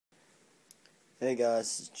Hey guys,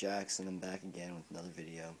 this is Jackson. I'm back again with another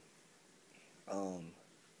video.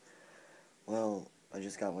 Well, I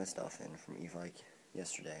just got my stuff in from e-bike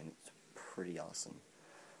yesterday, and it's pretty awesome.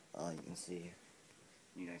 You can see,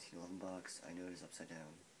 new 1911 box. I know it is upside down.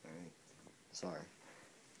 Alright, sorry.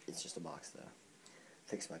 It's just a box though.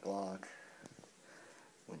 Fixed my Glock.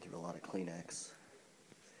 Went through a lot of Kleenex.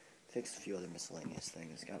 Fixed a few other miscellaneous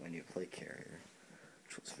things. Got my new plate carrier,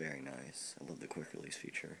 which was very nice. I love the quick release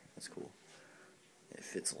feature. That's cool. It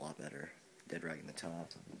fits a lot better. Dead right in the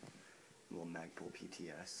top. Little Magpul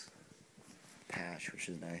PTS patch, which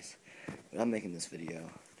is nice. But I'm making this video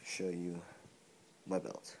to show you my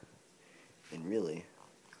belt. And really,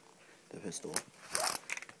 the pistol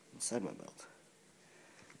inside my belt.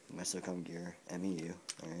 My Socom gear, MEU.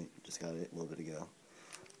 Alright, just got it a little bit ago.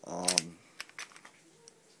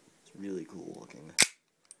 It's really cool looking.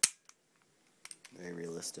 Very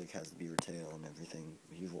realistic, has the beaver tail and everything.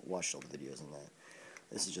 You've watched all the videos on that.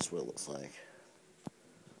 This is just what it looks like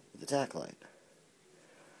with the tack light.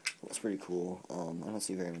 Looks pretty cool. I don't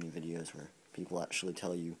see very many videos where people actually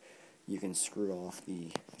tell you you can screw off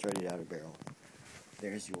the threaded outer barrel.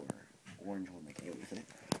 There's your orange one that came with it.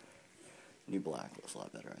 New black looks a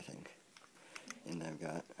lot better, I think. And I've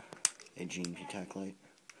got a GMP tack light,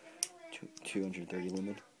 230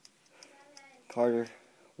 lumen. Carter,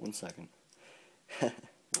 1 second.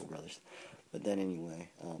 Little brothers. But then anyway,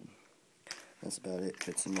 that's about it.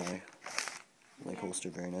 Fits in my leg holster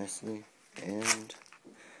very nicely. And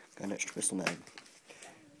got an extra pistol mag.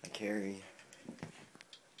 I carry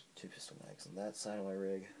 2 pistol mags on that side of my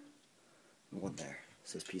rig. And one there. It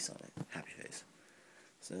says peace on it. Happy face.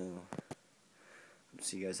 So,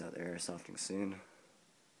 see you guys out there softing soon.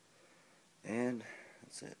 And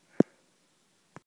that's it.